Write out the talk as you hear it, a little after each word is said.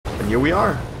here we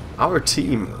are, our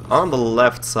team on the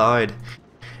left side.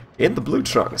 In the blue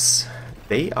trunks,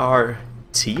 they are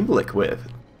TeamLiquid.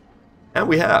 And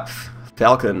we have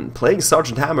Falcon playing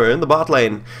Sergeant Hammer in the bot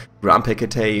lane,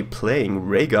 Grumpikite playing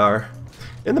Rhaegar.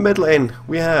 In the mid lane,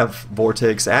 we have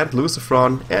Vortex and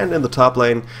Lucifron, and in the top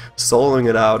lane, soloing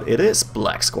it out, it is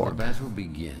Blackscorp.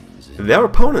 Their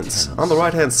opponents on the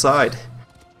right hand side,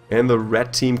 in the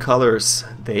red team colors,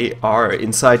 they are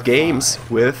InsideGames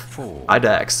with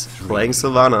IDAX playing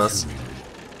Sylvanas.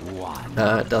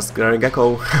 Das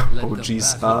Gecko. Oh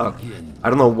jeez, I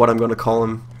don't know what I'm gonna call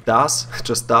him. Das?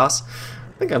 Just Das?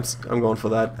 I think I'm going for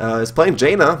that. Is playing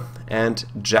Jaina, and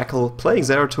Jackal playing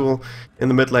Zeratul in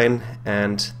the mid lane,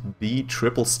 and the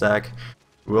triple stack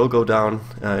will go down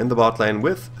in the bot lane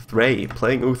with Thray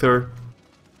playing Uther,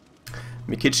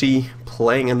 Mikichi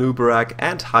playing Anubarak,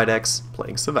 and Hydex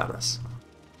playing Sylvanas.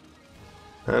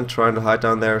 And trying to hide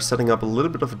down there, setting up a little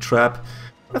bit of a trap.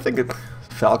 I think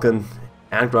Falcon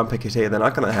and Grumpikite, they're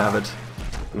not gonna have it.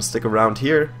 Gonna stick around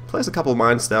here, place a couple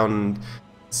mines down and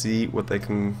see what they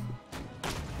can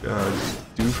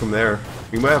do from there.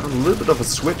 We might have a little bit of a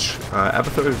switch.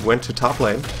 Abathur went to top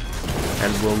lane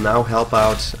and will now help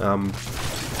out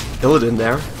Illidan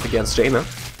there against Jaina.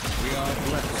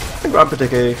 And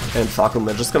Grumpikite and Falcon,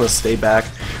 they're just gonna stay back,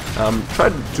 try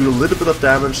to do a little bit of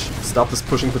damage, stop this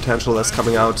pushing potential that's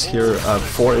coming out here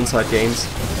for InsideGames.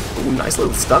 Ooh, nice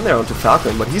little stun there onto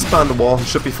Falcon, but he's behind the wall, he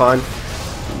should be fine.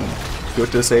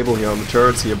 Good disable here on the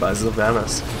turrets here by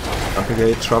Sylvanas.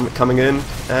 Grumpikite coming in,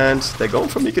 and they're going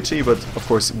for Mikichi, but of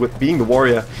course, with being the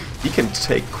warrior, he can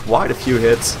take quite a few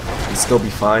hits and still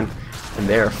be fine. And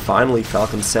there, finally,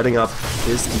 Falcon setting up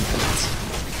his defense.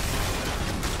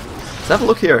 Let's have a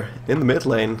look here in the mid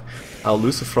lane.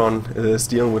 Lucifron is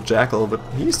dealing with Jackal, but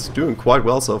he's doing quite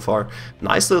well so far.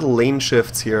 Nice little lane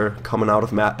shifts here coming out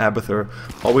of Abathur.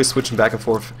 Always switching back and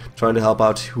forth, trying to help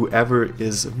out whoever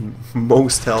is needs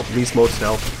most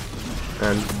help.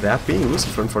 And that being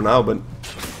Lucifron for now, but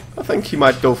I think he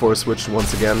might go for a switch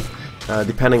once again,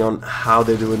 depending on how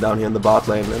they're doing down here in the bot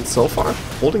lane. And so far,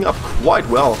 holding up quite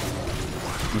well.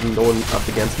 Even going up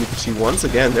against Mikichi once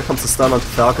again. There comes the stun onto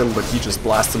Falcon, but he just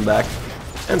blasts him back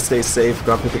and stays safe.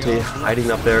 Grumpikite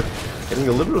hiding up there, getting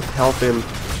a little bit of health in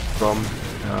from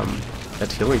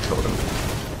that healing totem.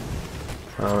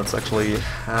 Let's actually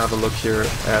have a look here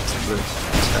at the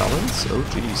talents. Oh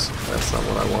geez, that's not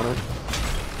what I wanted.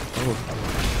 Oh,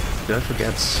 did I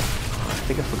forget? I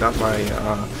think I forgot my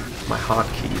my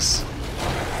hotkeys.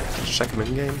 Let's check them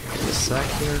in game in a sec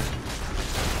here.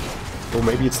 Oh,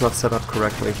 maybe it's not set up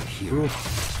correctly. Ooh,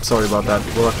 sorry about that.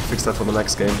 We'll have to fix that for the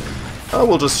next game.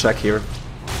 We'll just check here.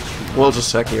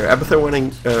 Abathur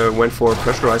went for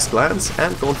Pressurized Glance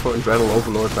and going for Adrenal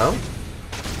Overlord now.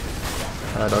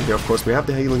 Down here, of course, we have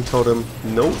the Healing Totem.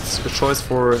 No choice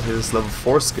for his level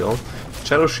 4 skill.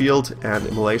 Shadow Shield and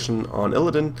Immolation on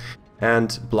Illidan,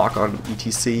 and block on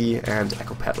ETC and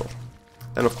Echo Pedal.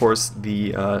 Then of course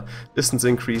the distance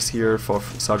increase here for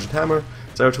Sergeant Hammer,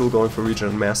 Zeratul going for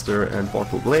Regen Master and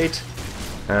Vorpal Blade.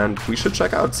 And we should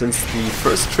check out, since the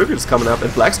first tribute is coming up,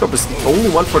 and Blackscorp is the only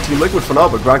one for TeamLiquid for now,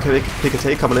 but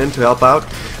Grumpikite coming in to help out.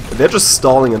 They're just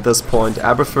stalling at this point.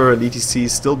 Abathur and ETC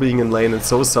still being in lane, and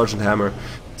so is Sergeant Hammer.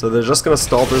 So they're just gonna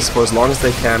stall this for as long as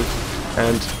they can.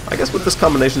 And I guess with this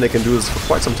combination they can do this for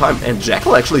quite some time. And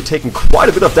Jackal actually taking quite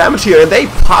a bit of damage here, and they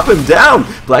pop him down!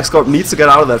 Blackscorp needs to get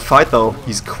out of that fight though.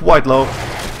 He's quite low.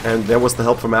 And there was the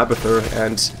help from Abathur,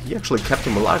 and he actually kept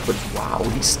him alive. But wow,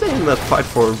 he's staying in that fight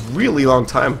for a really long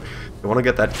time. They want to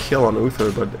get that kill on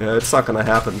Uther, but it's not gonna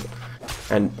happen.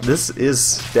 And this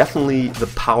is definitely the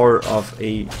power of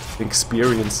an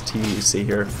experienced team you see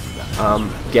here.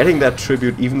 Getting that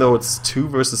tribute, even though it's 2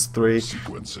 versus 3,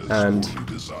 and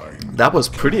that was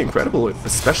pretty incredible,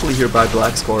 especially here by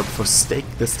Blackscorp for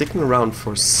sticking around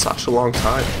for such a long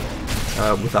time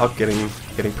without getting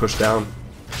pushed down.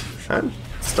 And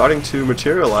starting to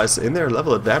materialize in their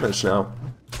level advantage now.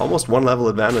 Almost 1 level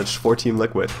advantage for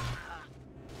TeamLiquid.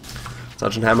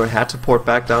 Sergeant Hammer had to port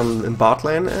back down in bot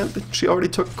lane, and she already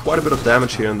took quite a bit of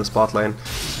damage here in this bot lane.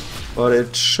 But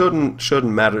it shouldn't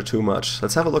matter too much.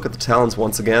 Let's have a look at the talents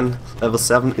once again. Level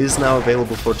 7 is now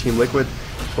available for TeamLiquid.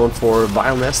 Going for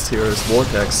Vile Nest here is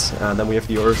Vortex. Then we have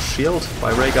the Earth Shield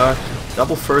by Rhaegar.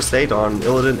 Double First Aid on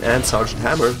Illidan and Sergeant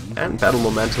Hammer. And Battle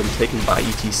Momentum taken by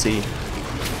ETC.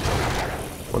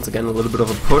 Once again, a little bit of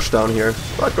a push down here.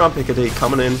 But Grumpikite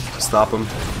coming in to stop him.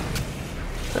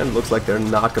 And looks like they're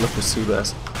not going to pursue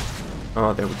this.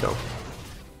 Oh, there we go.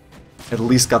 At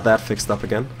least got that fixed up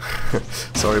again.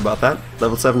 Sorry about that.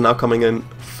 Level 7 now coming in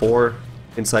for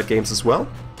InsideGames as well.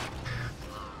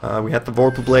 We had the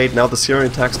Vorpal Blade, now the Searing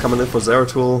attacks coming in for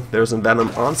Zeratul. There's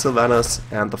Envenom on Sylvanas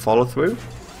and the follow-through,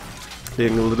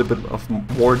 doing a little bit of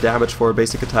more damage for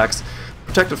basic attacks.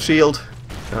 Protective Shield,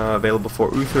 available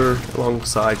for Uther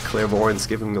alongside Clairvoyance,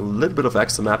 giving a little bit of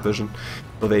extra map vision.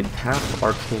 So they have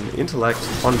Arcane Intellect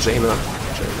on Jaina,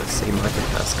 which same item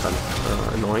has kind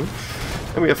of annoying.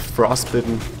 And we have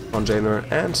Frostbitten on Jaina,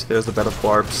 and there's the Bed of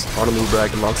Barbs on a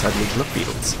Moonbrag alongside Legion of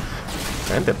Beetles.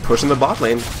 And they're pushing the bot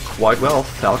lane quite well.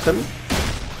 Falcon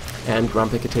and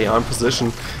Grumpikite are in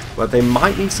position, but they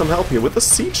might need some help here with the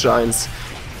Siege Giants.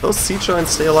 Those Siege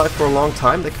Giants stay alive for a long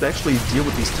time. They could actually deal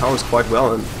with these towers quite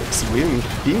well, and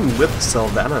being with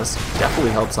Sylvanas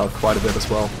definitely helps out quite a bit as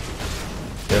well.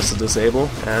 There's the disable,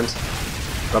 and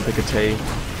Grumpikite,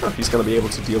 he's going to be able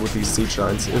to deal with these Siege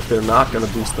Giants if they're not going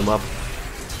to boost them up.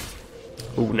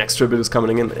 Ooh, next tribute is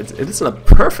coming in. It is in a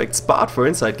perfect spot for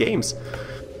InsideGames.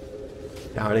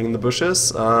 Hiding in the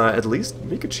bushes, at least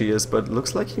Mikuchi is, but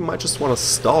looks like he might just want to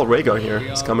stall Rhaegar here.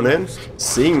 He's coming in,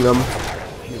 seeing them,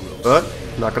 but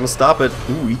not gonna stop it.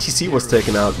 Ooh, ETC was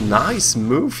taken out. Nice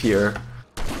move here.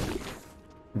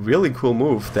 Really cool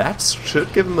move. That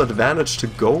should give him the advantage to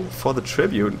go for the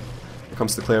tribute. Here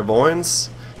comes the Clairvoyance.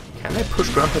 Can they push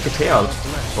Grumpikite out?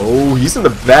 Oh, he's in a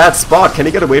bad spot. Can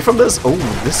he get away from this? Oh,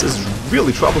 this is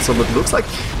really troublesome. It looks like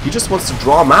he just wants to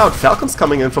draw him out. Falcon's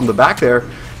coming in from the back there,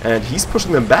 and he's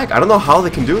pushing them back. I don't know how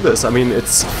they can do this. I mean,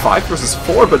 it's 5 versus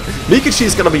 4, but Mikuchi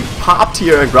is going to be popped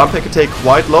here, and Grumpikite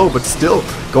quite low, but still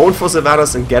going for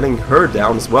Sylvanas and getting her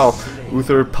down as well.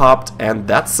 Uther popped, and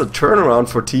that's a turnaround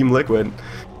for TeamLiquid.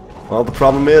 Well, the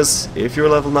problem is, if you're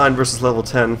level 9 versus level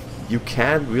 10, you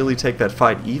can't really take that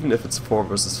fight, even if it's 4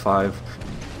 versus 5.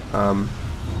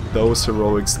 Those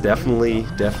heroics definitely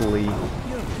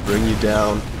bring you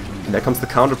down. And there comes the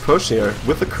counter push here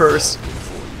with the curse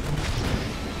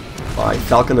by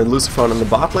Falcon and Lucifron in the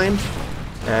bot lane,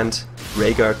 and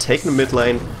Rhaegar taking the mid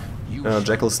lane.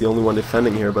 Jackal's the only one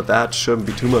defending here, but that shouldn't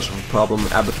be too much of a problem.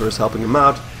 Abathur is helping him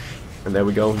out, and there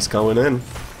we go, he's going in.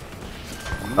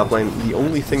 Top lane, the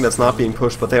only thing that's not being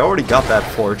pushed, but they already got that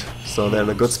fort, so they're in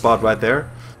a good spot right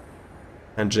there.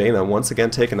 And Jaina once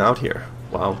again taken out here.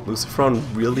 Wow, Lucifron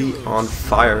really on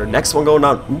fire. Next one going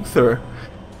out, Uther.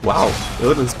 Wow,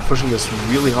 Illidan's pushing this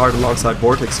really hard alongside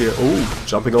Vortex here. Oh,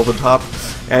 jumping over the top.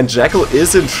 And Jackal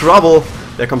is in trouble.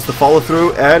 There comes the follow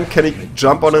through, and can he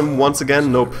jump on him once again?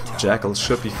 Nope, Jackal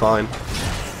should be fine.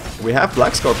 We have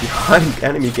Blackscorp behind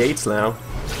enemy gates now,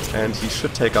 and he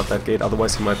should take out that gate,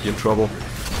 otherwise he might be in trouble.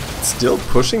 Still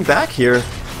pushing back here,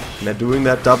 and they're doing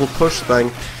that double push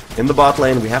thing. In the bot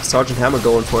lane, we have Sergeant Hammer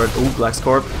going for it. Oh,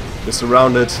 Blackscorp is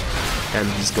surrounded, and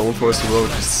he's going for his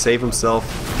heroic to save himself.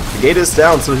 The gate is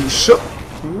down, so he should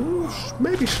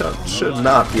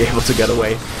not be able to get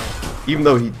away. Even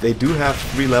though they do have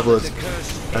 3 level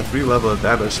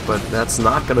advantage, but that's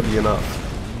not going to be enough.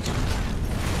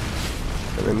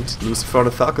 And then Lucifron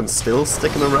and Falcon still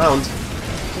sticking around.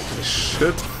 They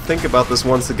should think about this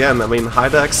once again. I mean,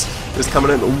 Hydax is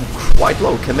coming in quite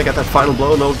low. Can they get that final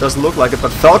blow? No, it doesn't look like it,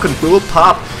 but Falcon will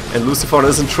pop, and Lucifron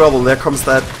is in trouble. There comes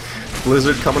that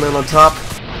Blizzard coming in on top,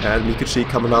 and Mikuchi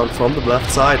coming out from the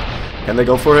left side. Can they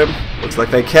go for him? Looks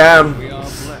like they can.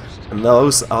 And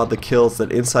those are the kills that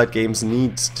InsideGames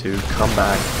needs to come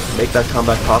back, make that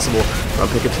comeback possible.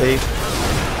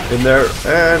 Grumpikite in there,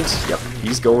 and yep,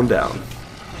 he's going down.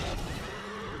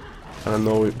 I don't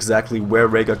know exactly where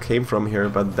Rhaegar came from here,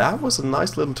 but that was a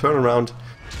nice little turnaround,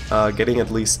 getting at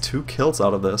least 2 kills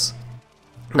out of this.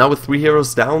 Now with 3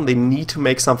 heroes down, they need to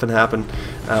make something happen.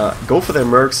 Go for their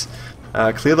mercs,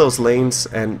 clear those lanes,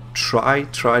 and try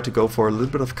to go for a little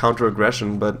bit of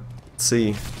counter-aggression, but let's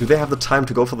see, do they have the time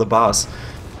to go for the boss?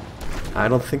 I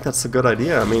don't think that's a good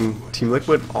idea. I mean,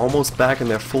 TeamLiquid almost back in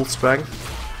their full strength.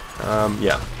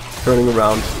 Yeah, turning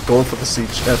around, going for the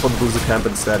siege, for the Boozer camp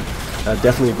instead.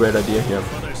 Definitely a great idea here.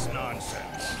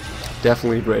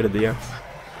 Definitely a great idea.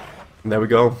 And there we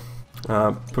go.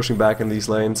 Pushing back in these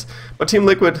lanes. But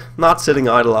TeamLiquid not sitting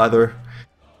idle either.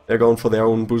 They're going for their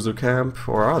own Boozer camp,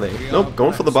 or are they? Nope,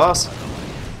 going for the boss.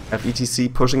 Have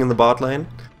ETC pushing in the bot lane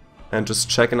and just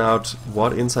checking out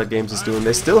what InsideGames is doing.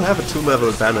 They still have a 2-level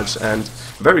advantage, and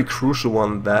a very crucial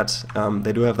one, that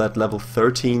they do have that level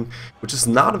 13, which is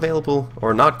not available,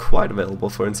 or not quite available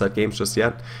for InsideGames just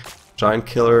yet. Giant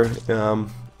Killer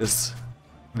is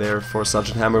there for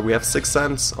Sergeant Hammer. We have 6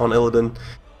 Sense on Illidan.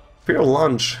 Imperial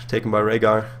Lunge taken by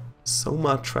Rhaegar.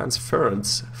 Soma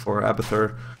Transference for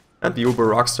Abathur. And the Uber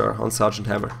Rockstar on Sergeant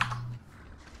Hammer.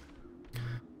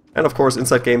 And of course,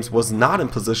 InsideGames was not in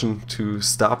position to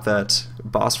stop that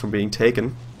boss from being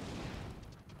taken.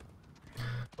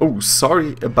 Oh,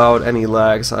 sorry about any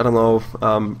lags. I don't know.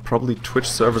 Probably Twitch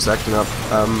servers acting up.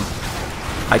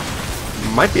 I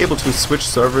might be able to switch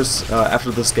servers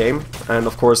after this game, and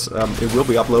of course it will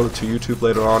be uploaded to YouTube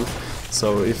later on.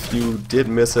 So if you did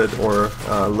miss it or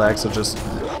lags are just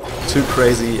too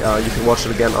crazy, you can watch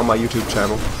it again on my YouTube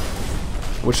channel,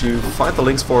 which you find the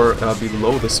links for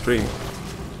below the stream.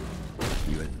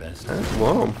 And,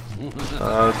 whoa,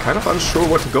 kind of unsure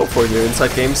what to go for here.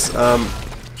 InsideGames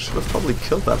should have probably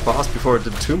killed that boss before it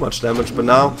did too much damage, but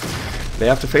now they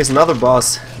have to face another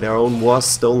boss. Their own was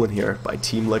stolen here by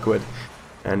TeamLiquid,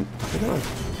 and they're gonna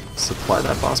supply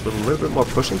that boss with a little bit more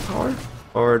pushing power,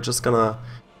 or just gonna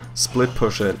split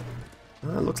push it.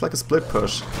 Looks like a split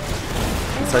push.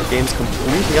 InsideGames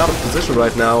completely out of position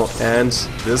right now, and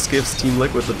this gives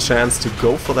TeamLiquid the chance to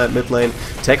go for that mid lane,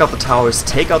 take out the towers,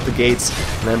 take out the gates,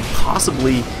 and then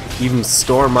possibly even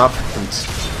storm up and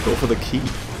go for the key.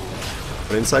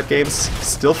 But InsideGames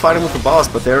still fighting with the boss,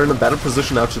 but they're in a better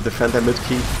position now to defend their mid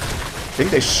key. I think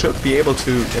they should be able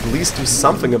to at least do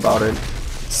something about it.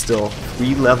 Still,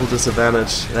 3-level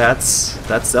disadvantage. That's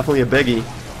definitely a biggie.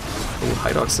 Oh,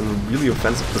 Hydok's in a really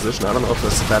offensive position. I don't know if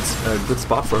that's a good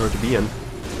spot for her to be in.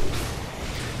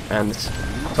 And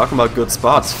talking about good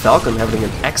spots, Falcon having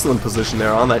an excellent position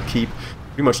there on that keep.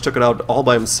 Pretty much took it out all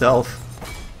by himself.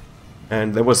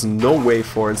 And there was no way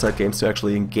for InsideGames to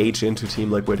actually engage into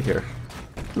TeamLiquid here.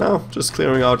 Now, just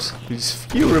clearing out these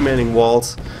few remaining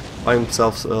walls, buying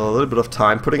themselves a little bit of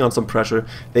time, putting on some pressure.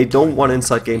 They don't want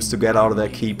InsideGames to get out of their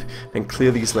keep and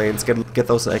clear these lanes, get that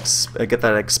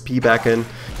XP back in,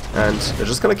 and they're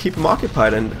just gonna keep them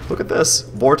occupied. And look at this,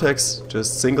 Vortex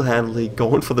just single-handedly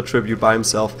going for the tribute by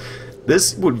himself.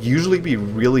 This would usually be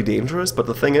really dangerous, but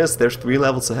the thing is, there's 3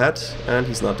 levels ahead, and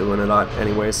he's not doing it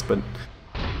anyways. But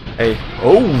hey,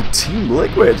 oh,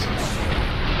 TeamLiquid.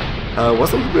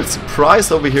 Was a little bit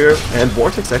surprised over here, and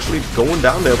Vortex actually going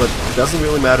down there, but it doesn't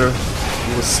really matter.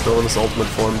 He was still in his ultimate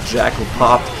form. Jackal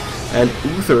popped, and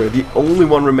Uther, the only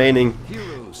one remaining,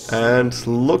 and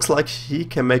looks like he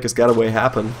can make his getaway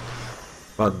happen.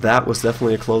 But that was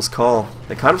definitely a close call.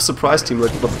 They kind of surprised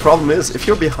TeamLiquid, but the problem is, if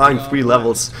you're behind 3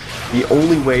 levels, the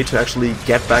only way to actually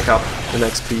get back up in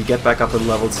XP, get back up in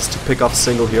levels, is to pick off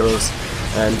single heroes,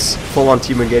 and full-on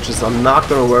team engagements are not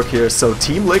going to work here. So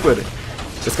TeamLiquid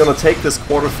is going to take this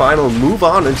quarterfinal, move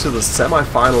on into the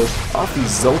semi-final of the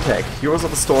ZOTAC Heroes of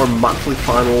the Storm monthly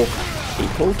final,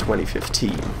 April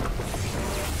 2015.